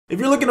If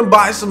you're looking to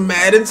buy some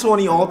Madden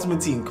 20 Ultimate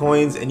Team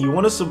coins and you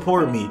want to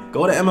support me,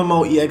 go to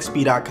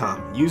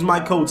MMOEXP.com. Use my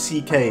code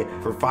CK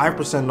for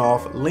 5%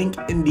 off. Link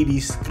in the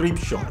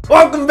description.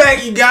 Welcome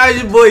back, you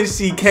guys. Your boy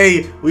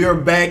CK. We are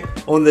back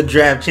on the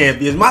Draft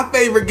Champions, my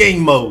favorite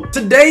game mode.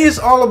 Today is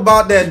all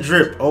about that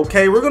drip,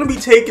 okay? We're going to be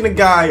taking a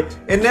guy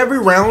in every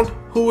round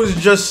who is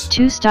just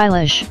too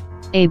stylish.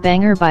 A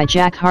banger by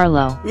Jack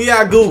Harlow. We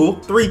got Google,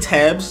 3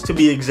 tabs to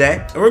be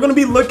exact. And we're going to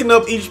be looking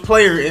up each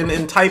player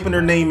and typing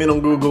their name in on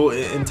Google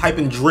and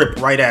typing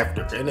drip right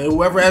after. And then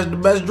whoever has the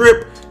best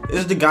drip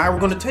is the guy we're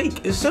going to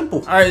take. It's simple.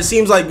 All right, it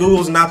seems like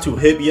Google's not too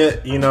hip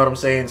yet. You know what I'm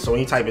saying? So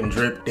when you type in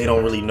drip, they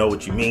don't really know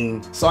what you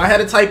mean. So I had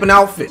to type an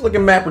outfit. Look at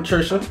Matt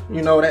Patricia.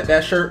 You know,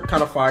 that shirt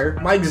kind of fire.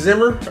 Mike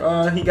Zimmer,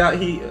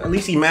 at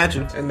least he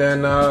matching. And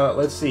then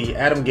let's see,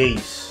 Adam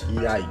Gase.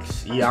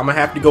 Yikes. Yeah, I'm going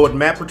to have to go with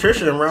Matt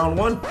Patricia in round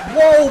 1.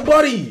 Whoa,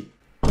 buddy.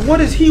 What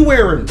is he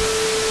wearing?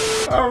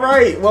 All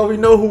right, well, we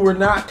know who we're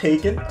not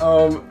taking.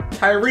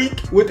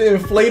 Tyreek with the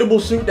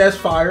inflatable suit, that's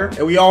fire.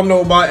 And we all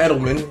know about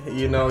Edelman.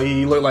 You know,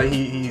 he looked like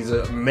he's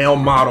a male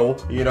model.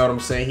 You know what I'm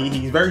saying?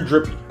 He's very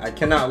drippy. I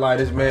cannot lie,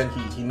 this man,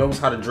 he knows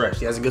how to dress.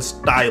 He has a good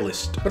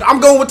stylist. But I'm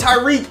going with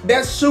Tyreek.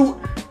 That suit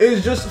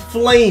is just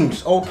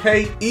flames,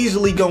 okay?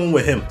 Easily going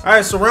with him. All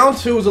right, so round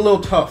 2 is a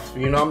little tough.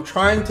 You know, I'm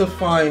trying to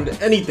find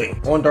anything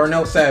on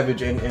Darnell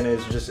Savage, and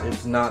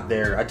it's not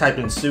there. I typed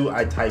in suit,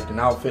 I typed in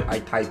outfit, I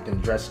typed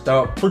in dressed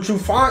up. For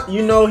Trufant,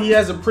 you know, he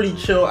has a pretty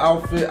chill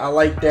outfit. I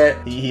like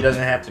that. He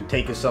doesn't have to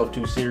take himself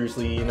too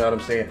seriously, you know what I'm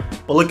saying?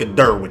 But look at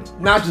Derwin.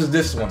 Not just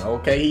this one,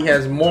 okay? He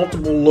has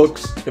multiple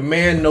looks. The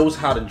man knows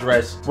how to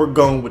dress. We're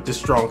going with the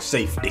strong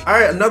safety. All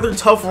right, another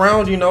tough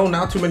round, you know,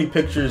 not too many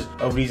pictures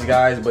of these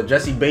guys, but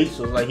Jesse Bates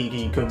was like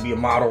he could be a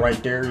model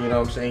right there, you know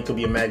what I'm saying? He could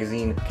be a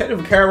magazine. Kenneth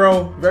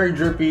Vaccaro, very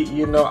drippy,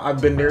 you know,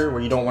 I've been there where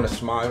you don't want to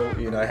smile,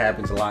 you know, it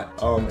happens a lot.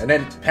 And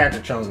then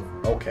Patrick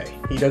Chung, okay.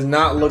 He does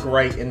not look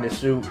right in the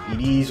suit. It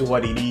is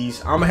what it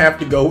is. I'm gonna have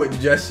to go with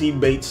Jesse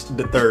Bates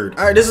III. All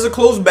right, this is a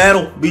close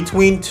battle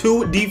between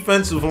 2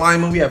 defensive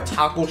linemen. We have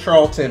Taco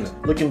Charlton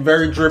looking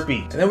very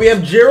drippy. And then we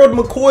have Gerald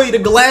McCoy. The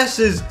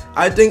glasses,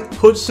 I think,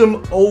 puts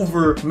him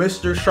over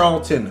Mr.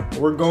 Charlton.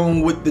 We're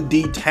going with the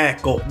D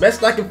tackle.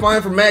 Best I could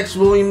find for Max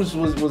Williams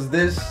was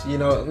this, you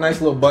know, nice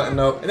little button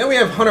up. And then we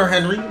have Hunter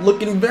Henry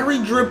looking very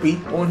drippy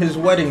on his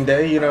wedding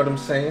day, you know what I'm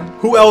saying?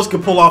 Who else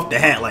could pull off the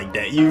hat like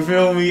that? You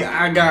feel me?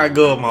 I gotta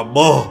go with my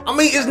ball. I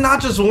mean, it's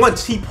not just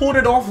once. He pulled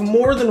it off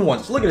more than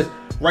once. Look at this.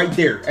 Right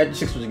there at the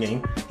Sixers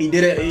game. He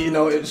did it, you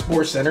know, at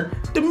Sports Center.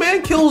 The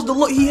man kills the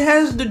look. He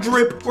has the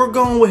drip. We're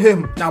going with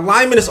him. Now,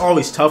 linemen is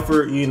always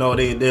tougher. You know,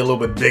 they're a little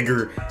bit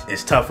bigger.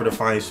 It's tougher to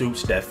find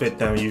suits that fit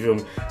them, you feel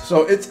me?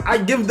 So I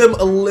give them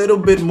a little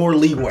bit more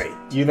leeway.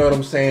 You know what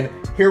I'm saying?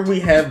 Here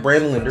we have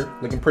Brandon Linder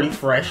looking pretty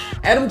fresh.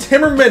 Adam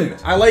Timmerman.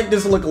 I like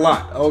this look a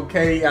lot.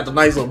 Okay, got the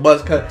nice little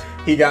buzz cut.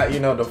 He got, you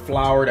know, the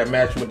flower that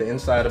matched with the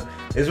inside of.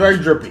 It's very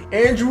drippy.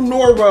 Andrew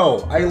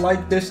Norwell. I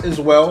like this as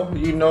well.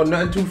 You know,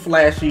 nothing too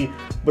flashy.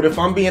 But if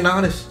I'm being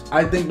honest,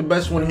 I think the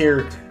best one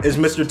here is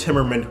Mr.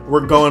 Timmerman.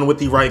 We're going with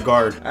the right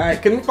guard. I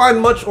couldn't find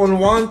much on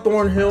Juan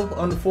Thornhill,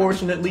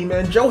 unfortunately,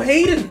 man. Joe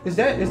Hayden. Is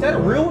that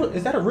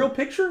a real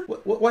picture?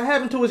 What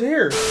happened to his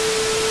hair?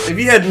 If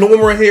he had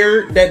normal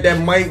hair,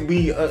 that might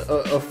be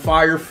a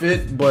fire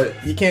fit, but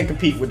you can't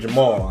compete with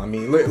Jamal. I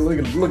mean, look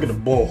at the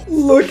bull.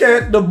 Look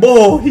at the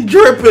bull. He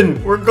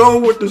dripping. We're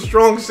going with the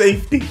strong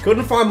safety.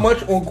 Couldn't find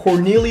much on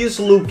Cornelius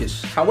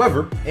Lucas.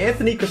 However,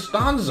 Anthony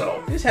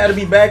Costanzo. This had to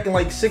be back in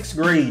like 6th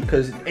grade,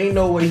 because ain't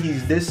no way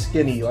he's this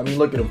skinny. I mean,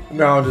 look at him.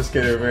 No, I'm just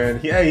kidding, man.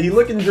 Hey, he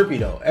looking drippy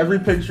though. Every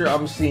picture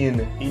I'm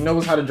seeing, he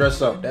knows how to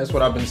dress up. That's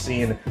what I've been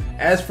seeing.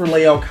 As for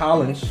Lael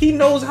Collins, he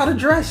knows how to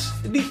dress.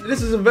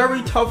 This is a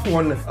very tough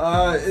one.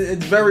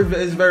 It's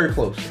very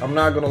close. I'm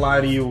not gonna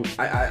lie to you.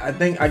 I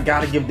think I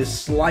gotta give this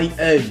slight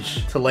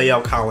edge to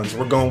Lael Collins.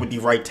 We're going with the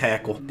right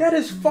tackle. That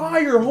is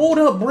fire. Hold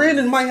up,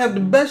 Brandon might have the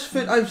best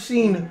fit I've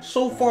seen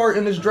so far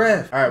in this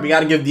draft. All right, we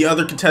gotta give the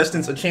other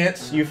contestants a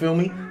chance. You feel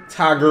me?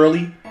 Ty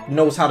Gurley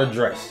knows how to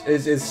dress.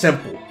 It's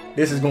simple.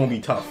 This is going to be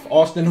tough.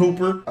 Austin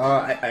Hooper,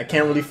 I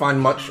can't really find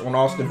much on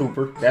Austin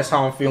Hooper. That's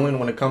how I'm feeling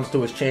when it comes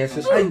to his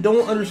chances. I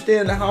don't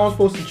understand how I'm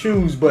supposed to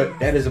choose, but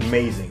that is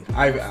amazing.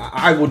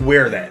 I would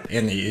wear that.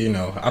 And, you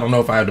know, I don't know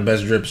if I have the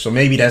best drip, so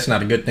maybe that's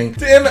not a good thing.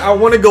 Damn it, I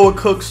want to go with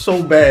Cook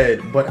so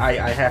bad, but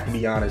I have to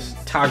be honest.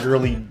 Ty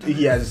Gurley,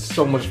 he has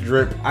so much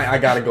drip. I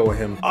got to go with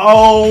him.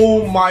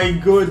 Oh, my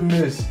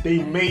goodness. They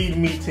made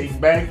me take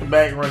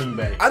back-to-back running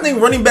backs. I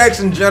think running backs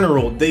in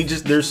general,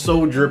 they're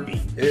so drippy.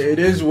 It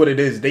is what it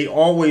is. They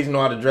always know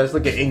how to dress.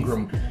 Look at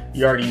Ingram.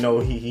 You already know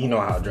he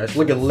know how to dress.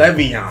 Look at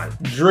Le'Veon.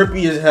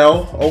 Drippy as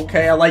hell.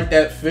 Okay, I like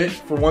that fit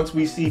for once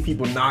we see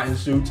people not in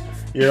suits.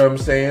 You know what I'm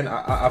saying?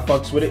 I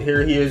fucks with it.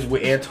 Here he is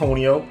with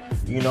Antonio.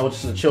 You know,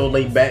 just a chill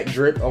laid back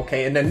drip.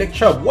 Okay, and then Nick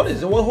Chubb. What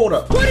is it? Well, hold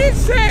up. What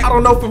is that? I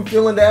don't know if I'm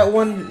feeling that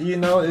one. You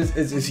know,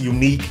 it's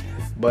unique.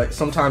 But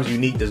sometimes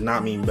unique does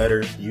not mean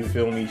better. You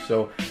feel me?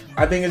 So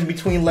I think it's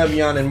between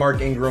Le'Veon and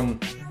Mark Ingram.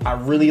 I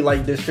really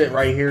like this fit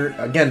right here.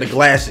 Again, the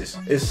glasses.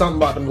 It's something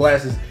about the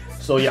glasses.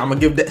 So yeah, I'm gonna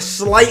give that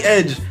slight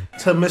edge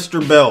to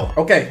Mr. Bell.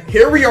 Okay,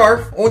 here we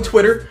are on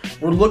Twitter.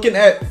 We're looking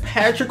at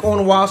Patrick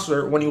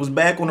Onwuasor when he was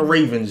back on the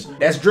Ravens.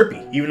 That's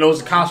drippy. Even though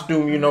it's a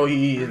costume, you know,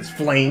 he is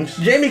flames.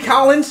 Jamie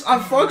Collins, I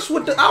fucks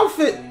with the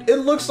outfit. It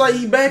looks like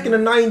he back in the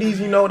 90s,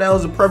 you know, that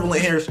was a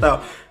prevalent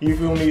hairstyle. You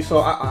feel me? So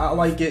I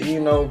like it, you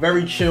know,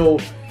 very chill.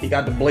 He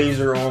got the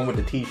blazer on with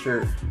the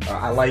t-shirt.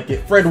 I like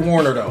it. Fred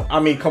Warner, though. I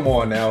mean, come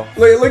on now.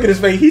 Look at his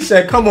face. He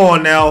said, come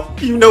on now.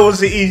 You know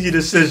it's an easy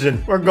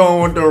decision. We're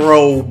going with the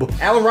robe.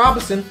 Allen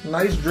Robinson,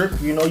 nice drip.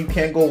 You know, you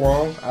can't go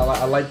wrong.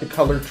 I like the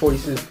color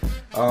choices.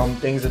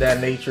 Things of that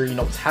nature, you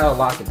know. Tyler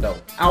Lockett though,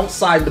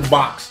 outside the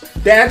box.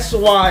 That's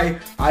why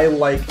I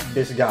like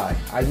this guy.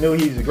 I know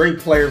he's a great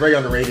player, very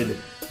underrated.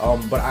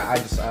 But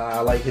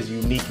I like his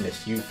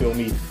uniqueness, you feel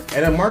me?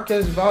 And then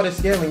Marquez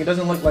Valdes-Scantling, it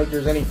doesn't look like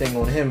there's anything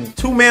on him.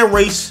 Two-man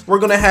race, we're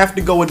gonna have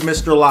to go with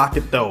Mr.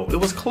 Lockett though. It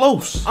was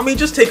close. I mean,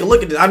 just take a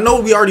look at this. I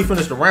know we already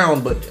finished the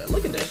round, but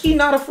look at this. He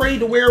not afraid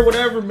to wear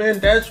whatever, man.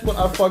 That's what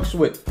I fucks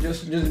with.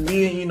 Just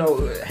being, you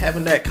know,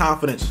 having that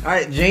confidence. All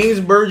right, James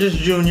Burgess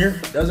Jr.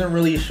 doesn't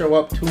really show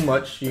up too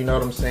much, you know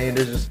what I'm saying?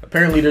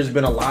 Apparently there's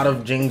been a lot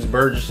of James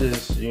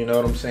Burgesses, you know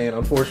what I'm saying?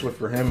 Unfortunately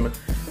for him.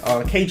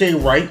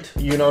 KJ Wright,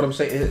 you know what I'm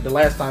saying? The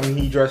last time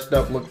he dressed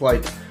up looked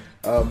like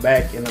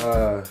back in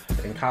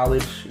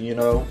college, you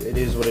know. It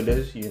is what it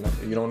is, you know.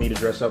 You don't need to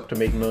dress up to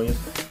make millions.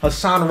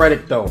 Hassan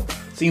Reddick though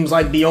seems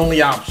like the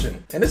only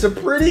option, and it's a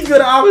pretty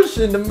good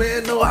option. The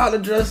man know how to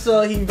dress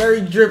up. He's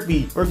very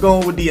drippy. We're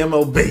going with the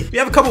MLB. We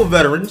have a couple of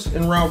veterans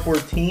in round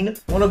 14.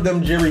 One of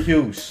them, Jerry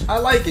Hughes. I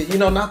like it, you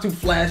know, not too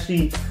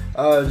flashy.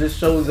 Just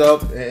shows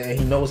up and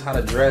he knows how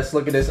to dress.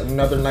 Look at this,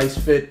 another nice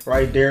fit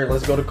right there.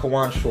 Let's go to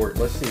Kawan Short.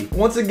 Let's see.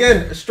 Once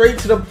again, straight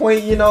to the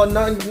point, you know,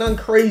 none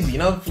crazy,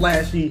 nothing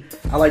flashy.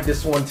 I like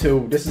this one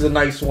too. This is a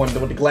nice one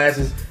with the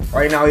glasses.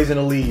 Right now he's in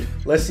the lead.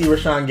 Let's see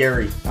Rashawn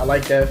Gary. I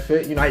like that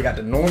fit. You know, he got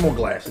the normal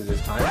glasses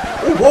this time.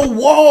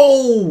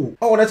 Whoa!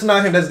 Oh, that's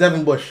not him. That's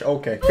Devin Bush.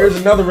 Okay. Here's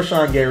another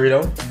Rashawn Gary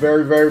though.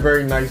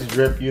 Very nice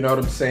drip. You know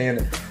what I'm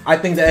saying? I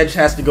think the edge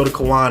has to go to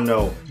Kawan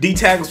though.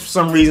 D-tags, for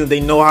some reason, they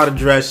know how to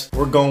dress.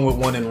 We're going with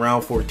one in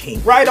round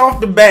 14. Right off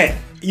the bat,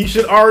 you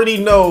should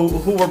already know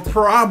who we're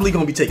probably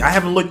going to be taking. I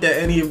haven't looked at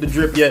any of the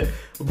drip yet,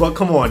 but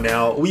come on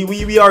now.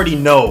 We already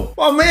know.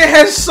 My man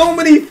has so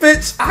many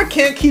fits, I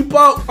can't keep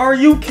up. Are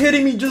you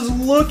kidding me? Just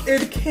look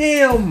at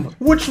Cam.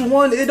 Which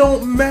one? It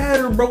don't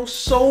matter, bro.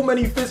 So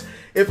many fits.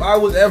 If I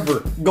was ever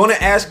going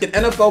to ask an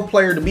NFL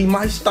player to be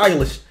my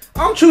stylist,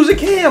 I'm choosing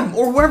Cam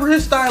or whoever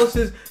his stylist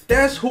is.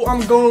 That's who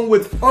I'm going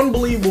with.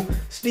 Unbelievable.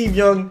 Steve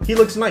Young, he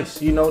looks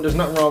nice. You know, there's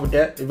nothing wrong with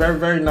that.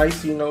 Very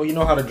nice. You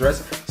know how to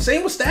dress.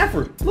 Same with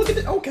Stafford. Look at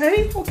it.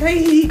 Okay.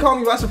 He caught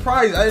me by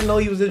surprise. I didn't know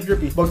he was this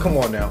drippy. But come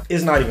on now.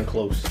 It's not even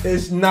close.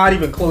 It's not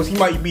even close. He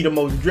might be the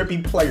most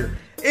drippy player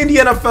in the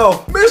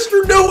NFL,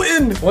 Mr.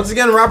 Newton. Once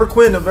again, Robert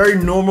Quinn, a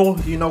very normal,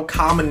 you know,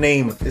 common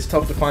name. It's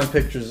tough to find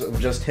pictures of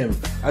just him.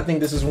 I think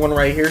this is one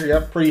right here.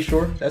 Yep, pretty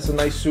sure. That's a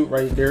nice suit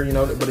right there, you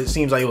know, but it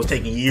seems like it was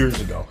taken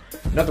years ago.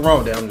 Nothing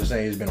wrong with that. I'm just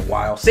saying it's been a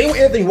while. Same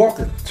with Anthony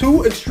Walker.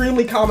 Two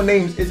extremely common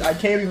names. I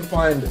can't even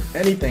find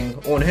anything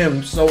on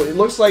him. So it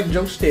looks like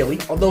Joe Staley,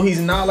 although he's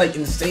not like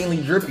insanely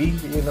drippy,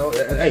 you know.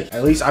 Hey,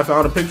 at least I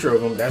found a picture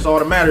of him. That's all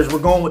that matters. We're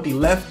going with the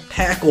left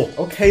tackle.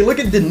 Okay, look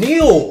at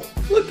Daniil.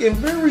 Looking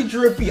very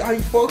drippy. I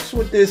fucks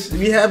with this.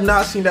 We have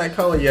not seen that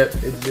color yet.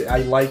 I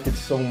like it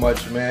so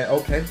much, man.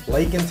 Okay,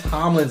 Laken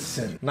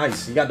Tomlinson.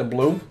 Nice. He got the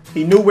blue.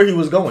 He knew where he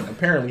was going,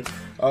 apparently.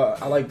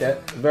 I like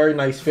that. Very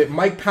nice fit.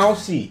 Mike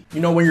Pouncey.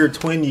 You know, when you're a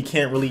twin, you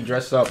can't really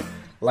dress up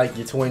like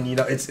your twin. You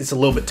know, it's a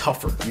little bit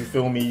tougher. You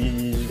feel me?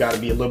 You got to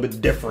be a little bit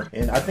different.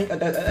 And I think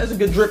that's a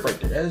good drip right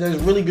there.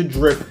 That's really good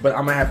drip. But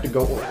I'm going to have to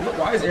go.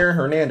 Why is Aaron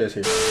Hernandez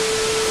here?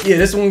 Yeah,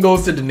 this one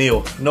goes to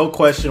Daniil. No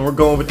question. We're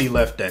going with the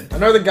left end.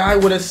 Another guy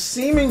with a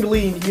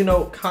seemingly, you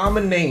know,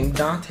 common name,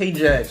 Dante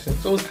Jackson.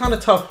 So it's kind of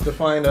tough to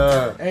find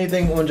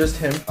anything on just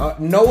him.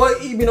 Noah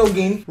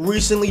Igbinoghene,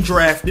 recently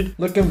drafted.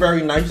 Looking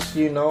very nice,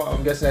 you know.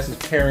 I'm guessing that's his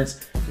parents.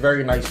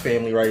 Very nice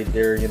family right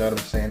there, you know what I'm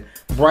saying?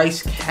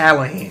 Bryce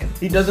Callahan.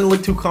 He doesn't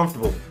look too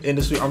comfortable in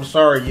the suit. I'm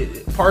sorry.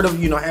 Part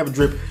of, you know, have a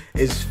drip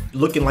is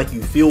looking like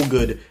you feel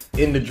good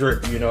in the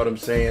drip, you know what I'm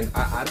saying?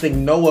 I think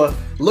Noah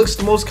looks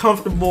the most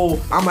comfortable.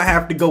 I'm gonna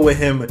have to go with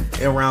him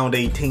in round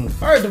 18.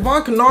 All right,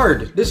 Devon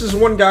Kennard. This is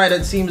one guy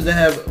that seems to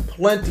have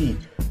plenty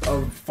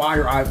of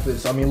fire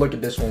outfits. I mean, look at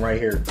this one right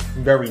here.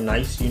 Very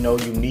nice, you know,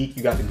 unique.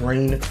 You got the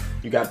green,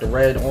 you got the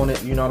red on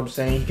it, you know what I'm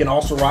saying? He can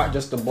also rock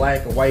just the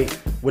black and white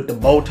with the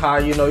bow tie,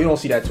 you know, you don't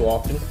see that too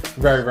often.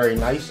 Very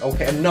nice.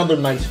 Okay, another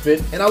nice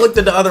fit. And I looked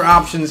at the other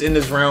options in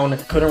this round,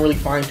 couldn't really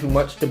find too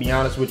much, to be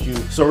honest with you,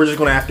 so we're just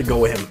gonna have to go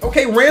with him.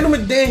 Okay, Randall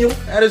McDaniel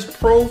at his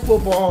Pro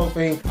Football Hall of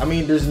Fame. I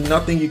mean, there's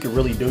nothing you can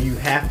really do. You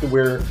have to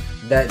wear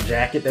that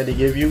jacket that they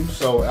give you.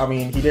 So, I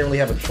mean, he didn't really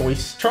have a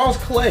choice. Charles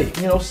Clay,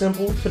 you know,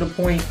 simple, to the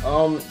point.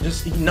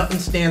 Just nothing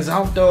stands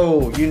out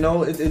though, you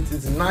know.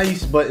 It's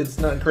nice, but it's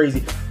not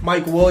crazy.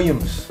 Mike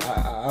Williams,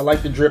 I I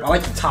like the drip. I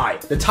like the tie.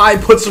 The tie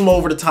puts him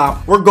over the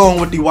top. We're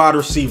going with the wide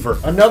receiver.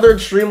 Another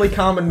extremely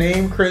common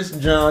name, Chris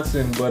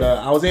Johnson, but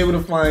I was able to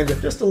find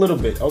just a little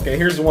bit. Okay,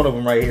 here's one of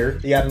them right here.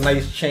 He got a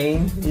nice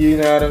chain. You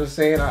know what I'm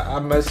saying?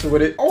 I mess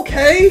with it.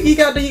 Okay, he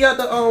got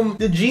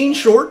the jean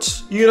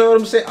shorts. You know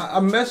what I'm saying? I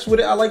mess with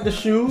it. I like the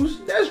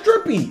shoes. That's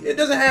drippy. It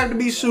doesn't have to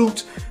be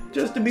suits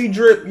just to be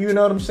drip, you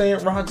know what I'm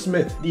saying? Rod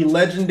Smith, the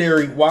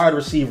legendary wide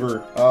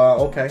receiver.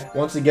 Okay,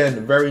 once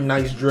again, very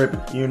nice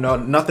drip, you know,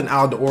 nothing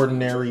out of the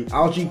ordinary.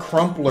 Algie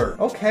Crumpler.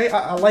 Okay,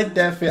 I like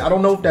that fit. I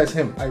don't know if that's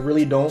him. I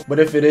really don't. But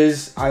if it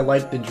is, I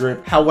like the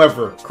drip.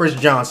 However, Chris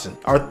Johnson,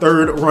 our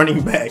third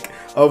running back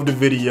of the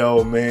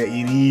video, man,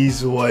 it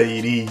is what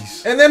it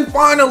is. And then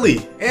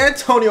finally,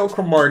 Antonio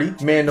Cromartie.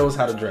 Man knows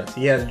how to dress.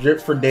 He has drip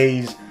for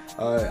days.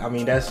 I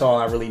mean, that's all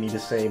I really need to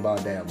say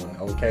about that one,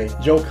 okay?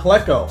 Joe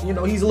Klecko, you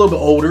know, he's a little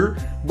bit older,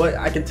 but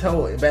I can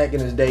tell back in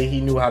his day,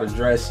 he knew how to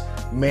dress.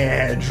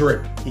 Man,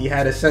 drip. He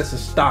had a sense of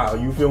style,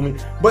 you feel me?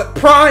 But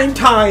prime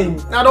time,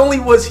 not only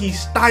was he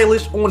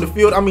stylish on the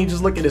field, I mean,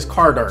 just look at his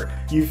card art.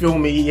 You feel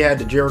me? He had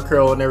the Jerry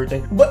curl and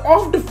everything. But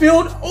off the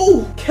field,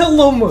 oh,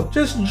 kill him.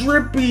 Just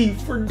drippy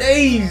for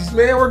days,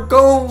 man. We're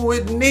going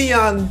with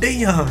Neon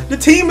Dion. The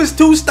team is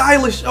too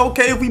stylish,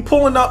 okay? If we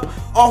pulling up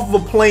off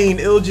of a plane,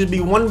 it'll just be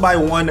one by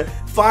one,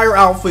 fire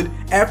outfit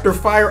after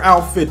fire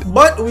outfit.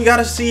 But we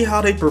gotta see how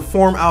they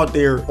perform out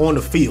there on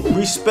the field.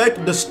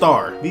 Respect the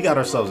star. We got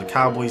ourselves a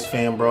Cowboys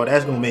fan, bro.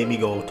 That's gonna make me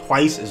go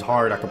twice as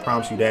hard, I can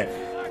promise you that.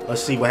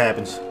 Let's see what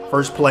happens.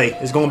 First play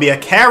is gonna be a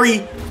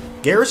carry.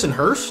 Garrison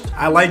Hurst.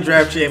 I like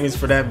draft champions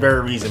for that very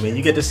reason, man.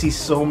 You get to see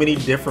so many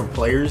different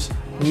players.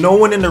 No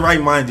one in the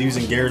right mind is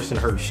using Garrison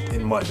Hurst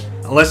in mud,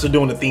 unless they're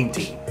doing a theme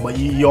team. But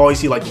you always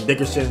see like the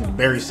Dickerson, the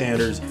Barry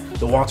Sanders,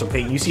 the Walter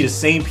Payton. You see the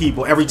same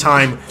people every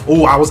time.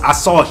 Oh, I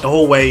saw it the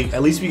whole way.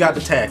 At least we got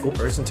the tackle.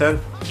 First and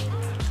 10.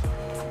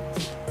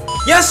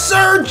 Yes,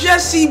 sir.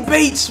 Jesse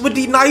Bates with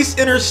the nice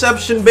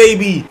interception,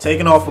 baby.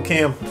 Taking off with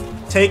Cam.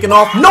 Taking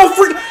off. No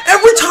freak.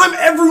 Every time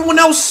everyone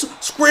else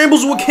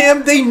scrambles with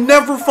Cam, they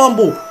never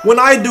fumble. When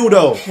I do,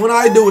 though, when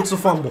I do, it's a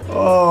fumble.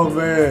 Oh,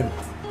 man.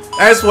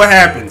 That's what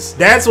happens.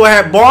 That's what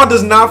happens. Ball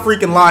does not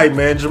freaking lie,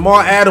 man.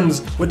 Jamal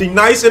Adams with the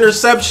nice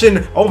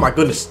interception. Oh, my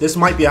goodness. This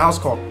might be a house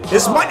call.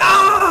 This might.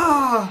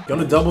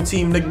 Gonna double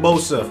team Nick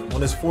Bosa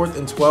on his 4th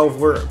and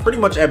 12. We're pretty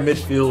much at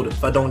midfield.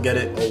 If I don't get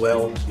it, oh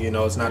well. You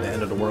know, it's not the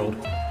end of the world.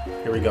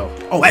 Here we go.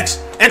 Oh, X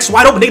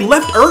wide open. They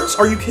left Ertz.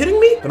 Are you kidding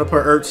me? Gonna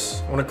put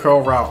Ertz on a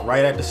curl route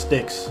right at the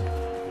sticks.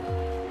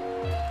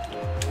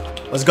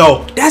 Let's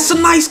go. That's a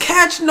nice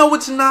catch. No,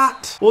 it's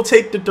not. We'll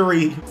take the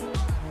 3.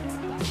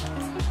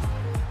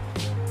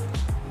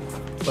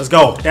 Let's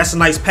go. That's a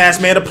nice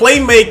pass, man. The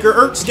playmaker.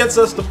 Ertz gets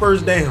us the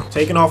first down.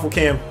 Taking off with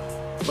Cam.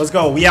 Let's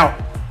go. We out.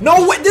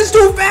 No way. This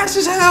dude fast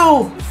as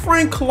hell.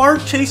 Frank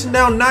Clark chasing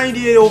down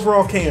 98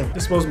 overall Cam. This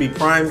is supposed to be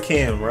prime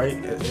Cam, right?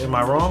 Am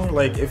I wrong?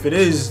 Like, if it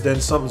is, then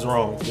something's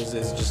wrong. It's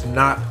just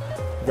not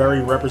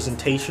very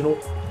representational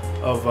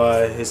of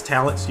his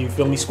talents. You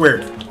feel me?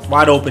 Squared.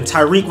 Wide open.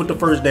 Tyreek with the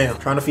first down.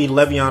 Trying to feed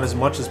Le'Veon as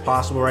much as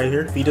possible right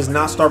here. If he does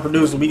not start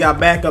producing, we got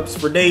backups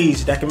for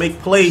days that can make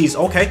plays.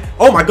 Okay.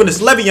 Oh my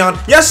goodness. Le'Veon.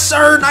 Yes,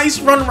 sir. Nice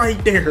run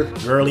right there.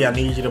 Gurley, I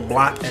need you to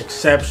block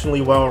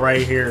exceptionally well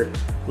right here.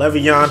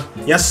 Le'Veon.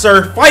 Yes,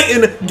 sir.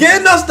 Fighting.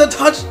 Getting us the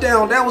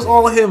touchdown. That was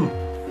all of him.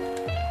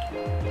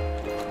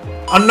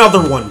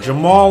 Another one.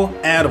 Jamal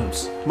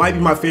Adams. Might be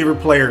my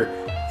favorite player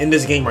in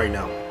this game right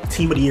now.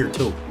 Team of the year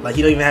too. Like,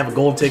 he don't even have a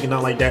gold ticket,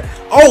 not like that.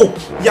 Oh,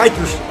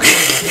 yikers.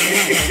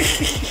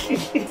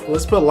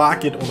 Let's put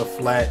Lockett on the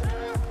flat.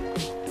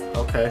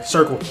 Okay,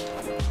 circle.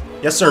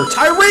 Yes, sir.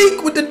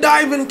 Tyreek with the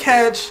diving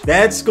catch.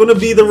 That's gonna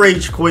be the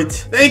rage quit.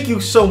 Thank you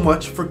so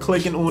much for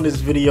clicking on this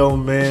video,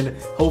 man.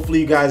 Hopefully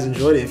you guys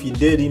enjoyed it. If you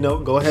did, you know,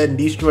 go ahead and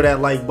destroy that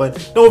like button.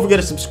 Don't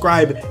forget to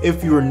subscribe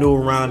if you are new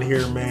around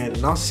here, man.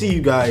 And I'll see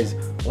you guys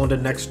on the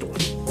next one.